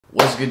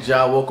What's good,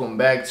 y'all? Welcome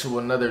back to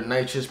another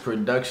NiTris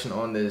production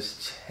on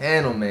this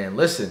channel, man.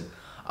 Listen,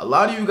 a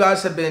lot of you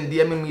guys have been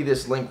DMing me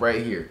this link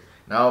right here.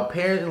 Now,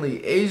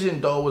 apparently,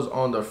 Asian Doll was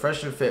on the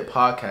Fresh and Fit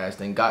podcast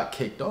and got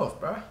kicked off,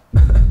 bro.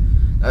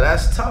 Now,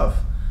 that's tough.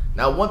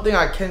 Now, one thing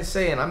I can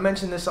say, and I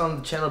mentioned this on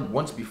the channel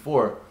once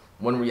before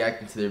when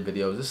reacting to their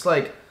videos, it's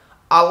like,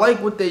 I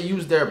like what they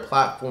use their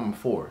platform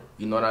for.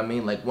 You know what I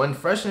mean? Like, when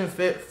Fresh and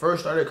Fit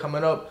first started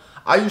coming up,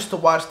 I used to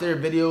watch their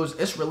videos.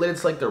 It's related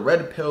to like the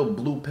red pill,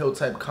 blue pill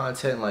type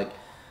content, like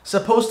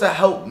supposed to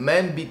help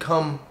men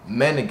become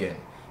men again.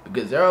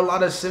 Because there are a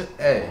lot of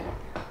hey,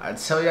 I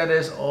tell y'all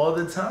this all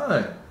the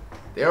time.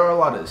 There are a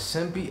lot of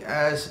simpy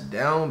ass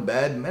down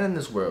bad men in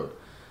this world.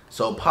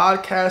 So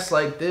podcasts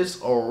like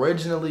this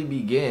originally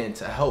began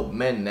to help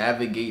men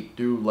navigate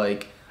through,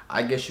 like,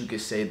 I guess you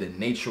could say, the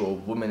nature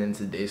of women in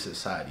today's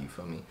society, you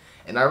feel me?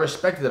 And I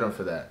respected them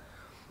for that.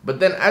 But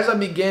then as I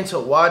began to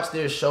watch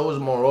their shows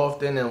more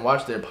often and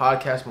watch their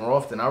podcasts more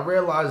often, I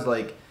realized,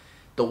 like,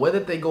 the way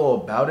that they go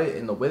about it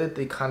and the way that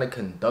they kind of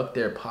conduct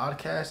their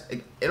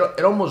podcast,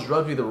 it almost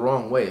rubs me the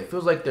wrong way. It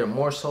feels like they're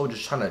more so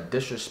just trying to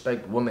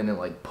disrespect women and,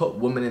 like, put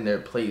women in their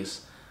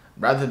place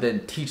rather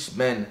than teach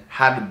men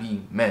how to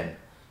be men.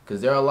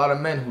 Because there are a lot of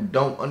men who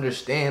don't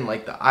understand,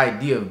 like, the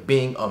idea of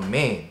being a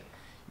man.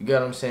 You get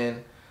what I'm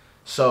saying?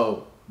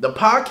 So the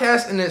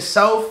podcast in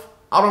itself,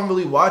 I don't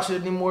really watch it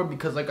anymore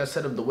because, like I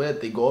said, of the way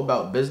that they go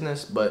about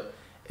business, but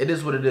it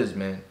is what it is,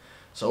 man.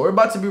 So we're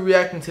about to be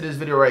reacting to this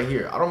video right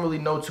here. I don't really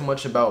know too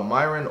much about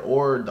Myron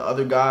or the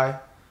other guy,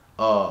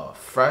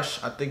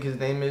 Fresh, I think his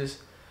name is.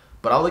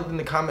 But I looked in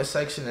the comment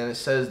section and it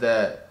says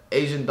that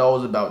Asian Doll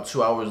was about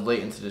 2 hours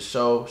late into the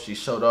show. She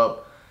showed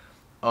up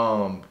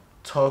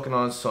talking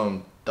on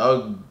some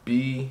Thug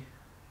B.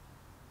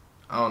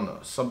 I don't know,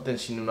 something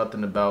she knew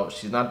nothing about.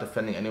 She's not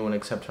defending anyone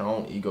except her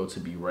own ego to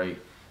be right.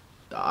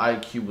 The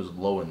IQ was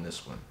low in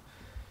this one.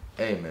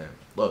 Hey, man,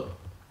 look.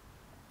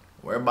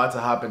 We're about to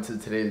hop into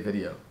today's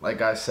video.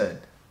 Like I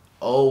said,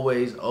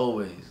 always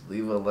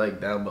leave a like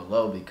down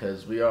below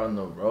because we are on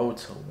the road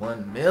to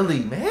 1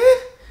 milli, man.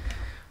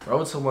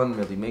 Road to 1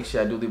 milli. Make sure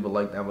I do leave a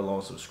like down below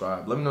and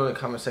subscribe. Let me know in the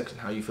comment section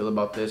how you feel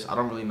about this. I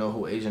don't really know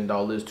who Asian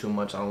Doll is too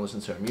much. I don't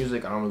listen to her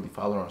music. I don't really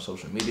follow her on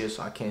social media,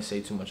 so I can't say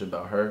too much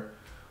about her.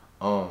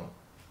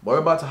 We're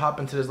about to hop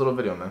into this little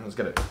video, man. Let's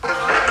get it.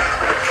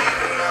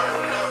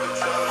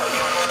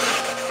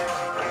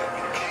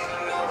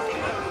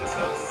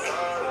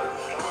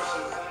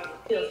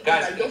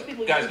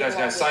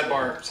 Guys,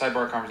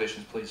 sidebar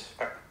conversations, please.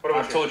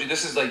 I've told you,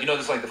 this is like, you know,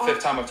 this is like the 5th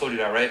time I've told you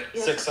that, right?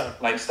 Yeah. 6th time.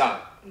 Like,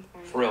 stop.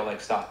 For real,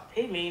 like, stop.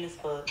 He mean as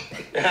fuck.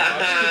 Like, you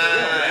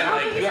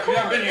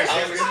haven't been here. I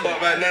don't give a fuck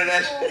about none of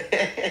that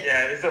shit.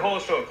 Yeah, it's the whole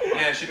show.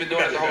 Yeah, she's been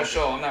doing it the whole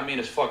show. I'm not mean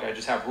as fuck. I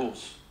just have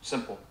rules.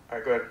 Simple.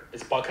 Alright, go ahead.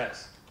 It's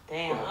podcast.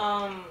 Damn.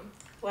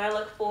 What I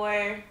look for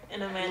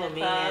in a man in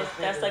class,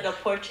 that's like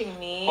approaching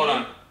me. Hold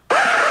on.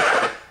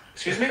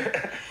 Excuse me?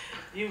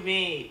 You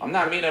mean? I'm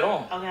not mean at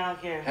all. Okay, I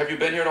don't care. Have you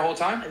been here the whole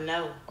time?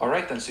 No. All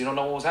right, then. So you don't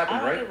know what was happening,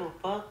 I right? don't give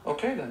a fuck.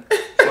 Okay, then.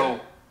 So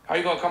how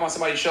you going to come on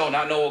somebody's show,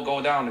 not know what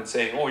go down, and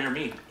say, oh, you're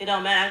mean? It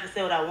don't matter. I can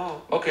say what I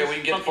want. Okay, well, you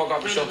can get the fuck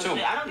off the show, too.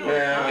 I don't give a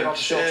Man, fuck.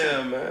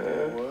 chill,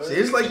 man. See,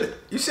 it's like,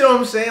 you see what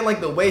I'm saying? Like,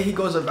 the way he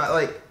goes about,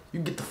 like, you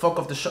get the fuck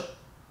off the show.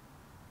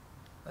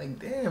 Like,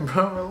 damn,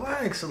 bro,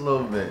 relax a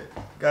little bit.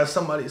 Got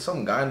some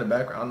guy in the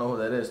background, I don't know who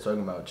that is,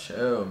 talking about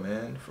chill,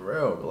 man. For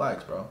real,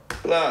 relax, bro.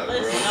 Relax, bro.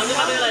 Listen, I'm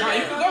gonna be like,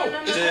 You can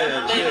go.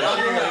 Chill. You're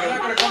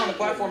not going to come on the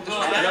platform just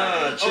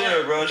Nah,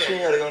 chill, bro. She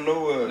ain't gotta go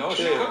nowhere. No,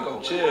 she chill, could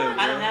go. chill, bro.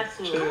 I don't have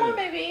to. Chill. Come on,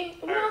 baby.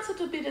 We don't have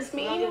to be this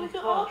mean. We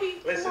can all be.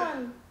 Listen. Come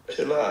on.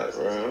 Chill out,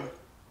 bro.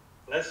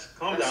 Let's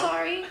calm I'm down.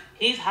 sorry.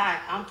 He's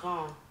hot. I'm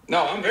calm.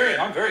 No, I'm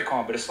very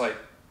calm, but it's like,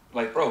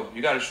 bro,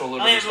 you got to show a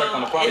little bit of respect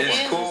on the platform.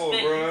 It's cool,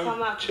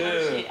 bro.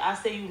 Chill. I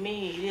say you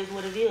mean. It is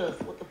what it is.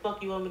 What the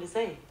fuck you want me to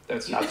say?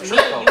 That's not the You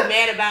truth, though.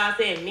 mad about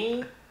saying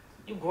mean?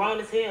 You grown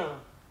as hell.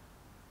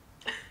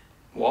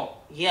 Well,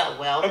 Yeah,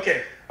 well.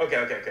 Okay.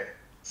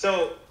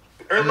 So,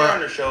 earlier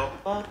on the show,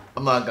 Fuck.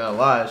 I'm not gonna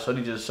lie,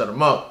 Shorty just shut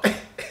him up.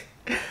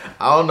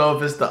 I don't know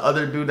if it's the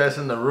other dude that's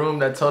in the room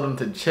that told him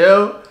to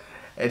chill,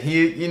 and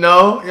he, you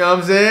know what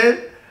I'm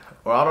saying?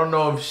 Or I don't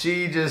know if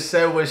she just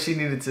said what she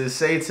needed to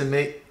say to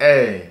me.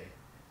 Hey,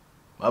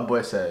 my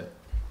boy said.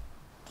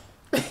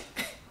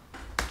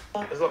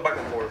 let's go back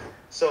and forth.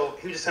 So,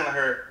 he was just telling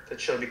her to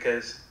chill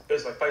because it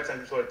was like 5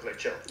 times before to like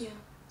chill. Yeah.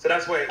 So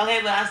that's why. Okay,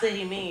 but I said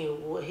he mean.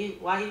 Why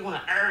he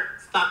want to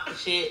stop the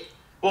shit?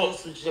 Well,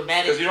 Some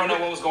dramatic. because you don't know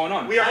what was going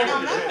on. we are I on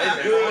don't the know. show.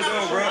 It's good,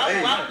 though, bro.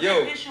 Hey, Why would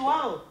yo. he piss you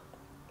off?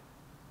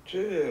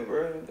 Chill,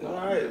 bro. It's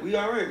alright. We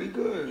alright. We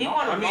good. He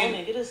want I to mean, moan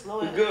and get it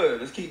slow. We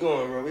good. Let's keep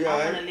going, bro. We I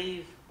want to alright.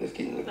 leave. Let's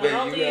keep. No, Baby,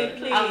 don't you leave,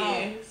 got.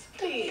 please.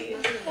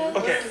 Please.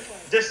 Okay,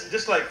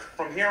 just like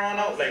from here on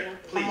out,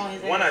 like please, I'm on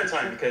his one at a ass.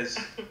 time because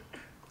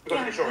we're going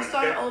Yeah, to the show let's right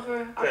start now, okay?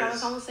 over. I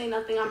promise I won't say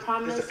nothing. I This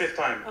promise. is the 5th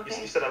time.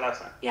 Okay. You said that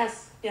last time.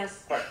 Yes.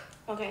 Alright.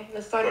 Okay,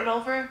 let's start it Right.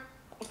 over.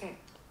 Okay.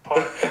 Paul,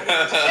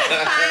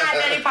 I'm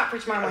ready pop for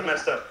tomorrow that's morning.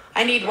 messed up.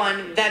 I need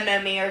one.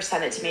 Venmo me or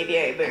send it to me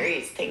via Uber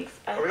Eats. Thanks.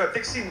 Bye. Oh, we got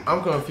Dixie.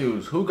 I'm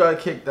confused. Who got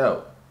kicked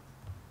out?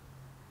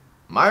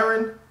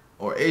 Myron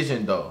or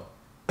Asian Doll?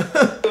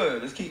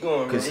 Let's keep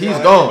going. Because he's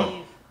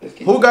gone.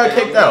 Who got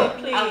kicked out?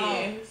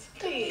 Please.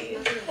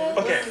 Please.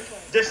 Okay,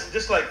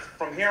 just like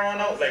from here on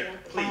out,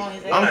 like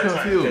please. I'm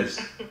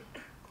confused.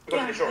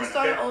 Yeah, let's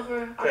start it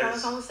over. I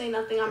promise I won't say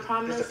nothing. I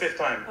promise. This is the 5th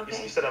time.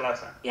 Okay. You said that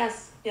last time.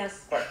 Yes,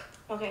 yes. Alright.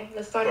 Okay,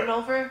 let's start it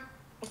over.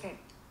 Okay.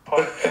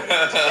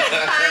 That's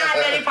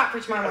Danny pop for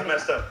tomorrow morning.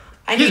 messed up.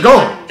 He's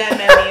gone. That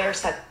maybe or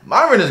said.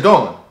 Myron is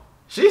gone.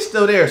 She's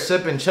still there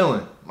sipping,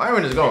 chilling.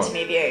 Myron is gone.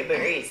 Maybe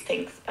everybody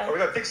thinks. We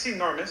got Dixie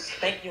Normus.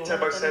 Thank you.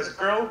 $10 says,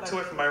 girl, 2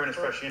 it from Myron is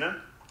fresh, you know?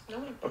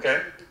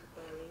 Okay.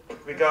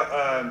 We got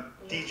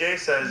DJ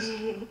says,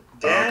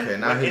 Dan, Okay,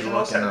 now he's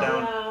walking sat out.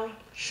 down.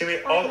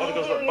 Shimmy, all the other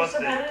girls got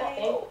busted.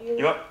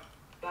 You up?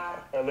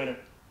 Alright, later.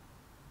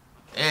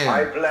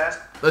 And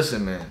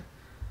listen, man.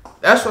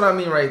 That's what I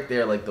mean right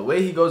there. Like, the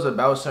way he goes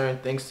about certain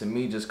things to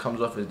me just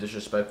comes off as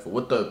disrespectful.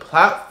 What the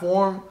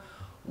platform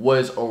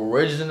was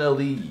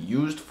originally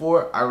used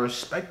for, I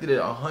respected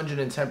it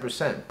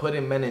 110%,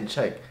 putting men in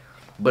check.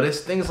 But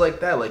it's things like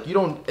that. Like, you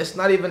don't, it's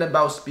not even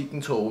about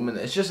speaking to a woman.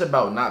 It's just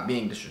about not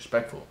being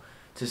disrespectful.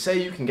 To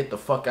say you can get the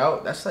fuck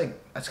out, that's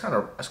kind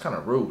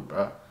of rude,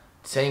 bro.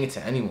 Saying it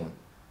to anyone,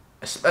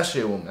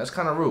 especially a woman, that's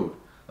kind of rude.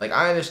 Like,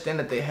 I understand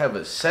that they have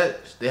a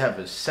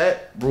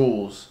set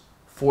rules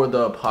for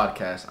the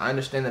podcast. I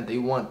understand that they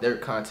want their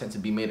content to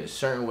be made a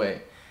certain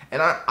way.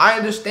 And I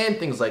understand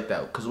things like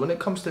that. Because when it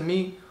comes to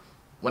me,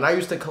 when I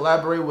used to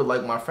collaborate with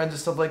like my friends and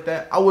stuff like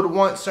that, I would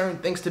want certain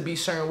things to be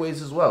certain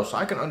ways as well. So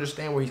I can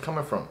understand where he's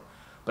coming from.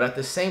 But at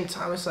the same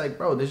time, it's like,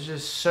 bro, there's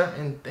just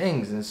certain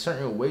things and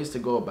certain ways to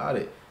go about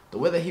it. The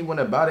way that he went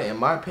about it, in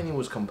my opinion,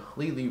 was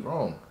completely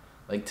wrong.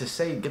 Like, to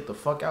say get the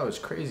fuck out is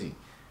crazy.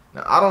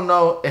 Now, I don't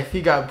know if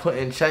he got put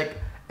in check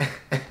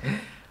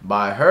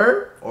by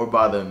her or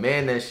by the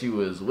man that she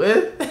was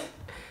with,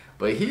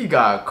 but he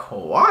got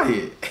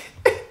quiet.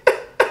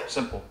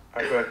 Simple.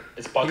 All right, go ahead.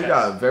 It's podcast. He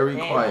got very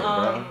quiet,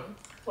 bro.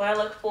 What I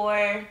look for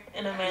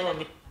in a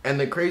man. And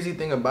the crazy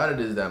thing about it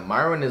is that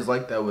Myron is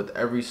like that with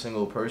every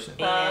single person.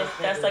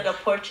 That's like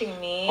approaching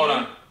me. Hold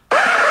on.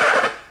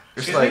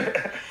 It's like,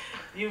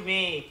 You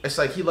mean? it's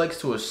like he likes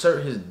to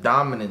assert his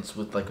dominance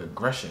with like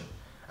aggression.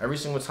 Every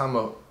single time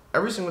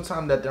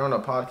that they're on a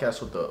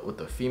podcast with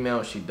the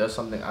female, she does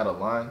something out of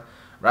line,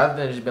 rather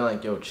than just being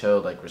like, yo, chill,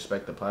 like,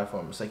 respect the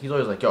platform. It's like he's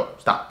always like, yo,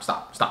 stop,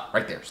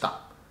 right there,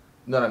 stop.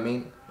 You know what I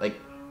mean? Like,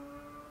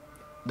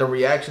 the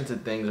reaction to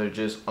things are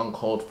just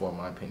uncalled for, in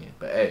my opinion.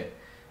 But hey,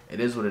 it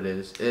is what it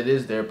is. It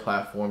is their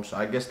platform, so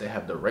I guess they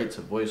have the right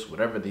to voice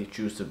whatever they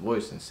choose to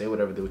voice and say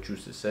whatever they would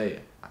choose to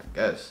say, I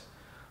guess.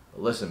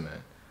 But listen,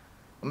 man,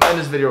 I'm gonna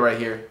end this video right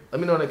here. Let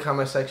me know in the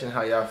comment section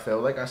how y'all feel.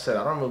 Like I said,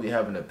 I don't really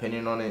have an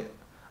opinion on it.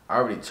 I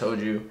already told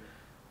you.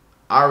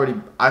 I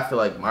feel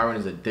like Myron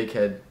is a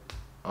dickhead.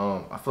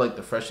 I feel like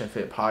the Fresh and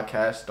Fit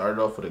podcast started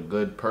off with a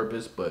good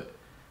purpose, but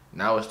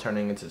now it's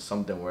turning into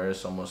something where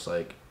it's almost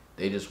like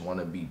they just want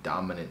to be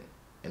dominant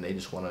and they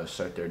just want to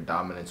assert their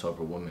dominance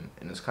over women,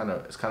 and it's kind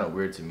of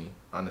weird to me,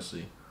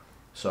 honestly.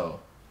 So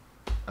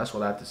that's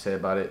what I have to say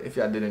about it. If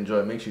y'all did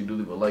enjoy it, make sure you do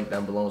leave a like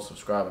down below and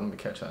subscribe, and I'm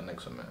gonna catch y'all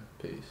next one, man.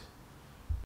 Peace.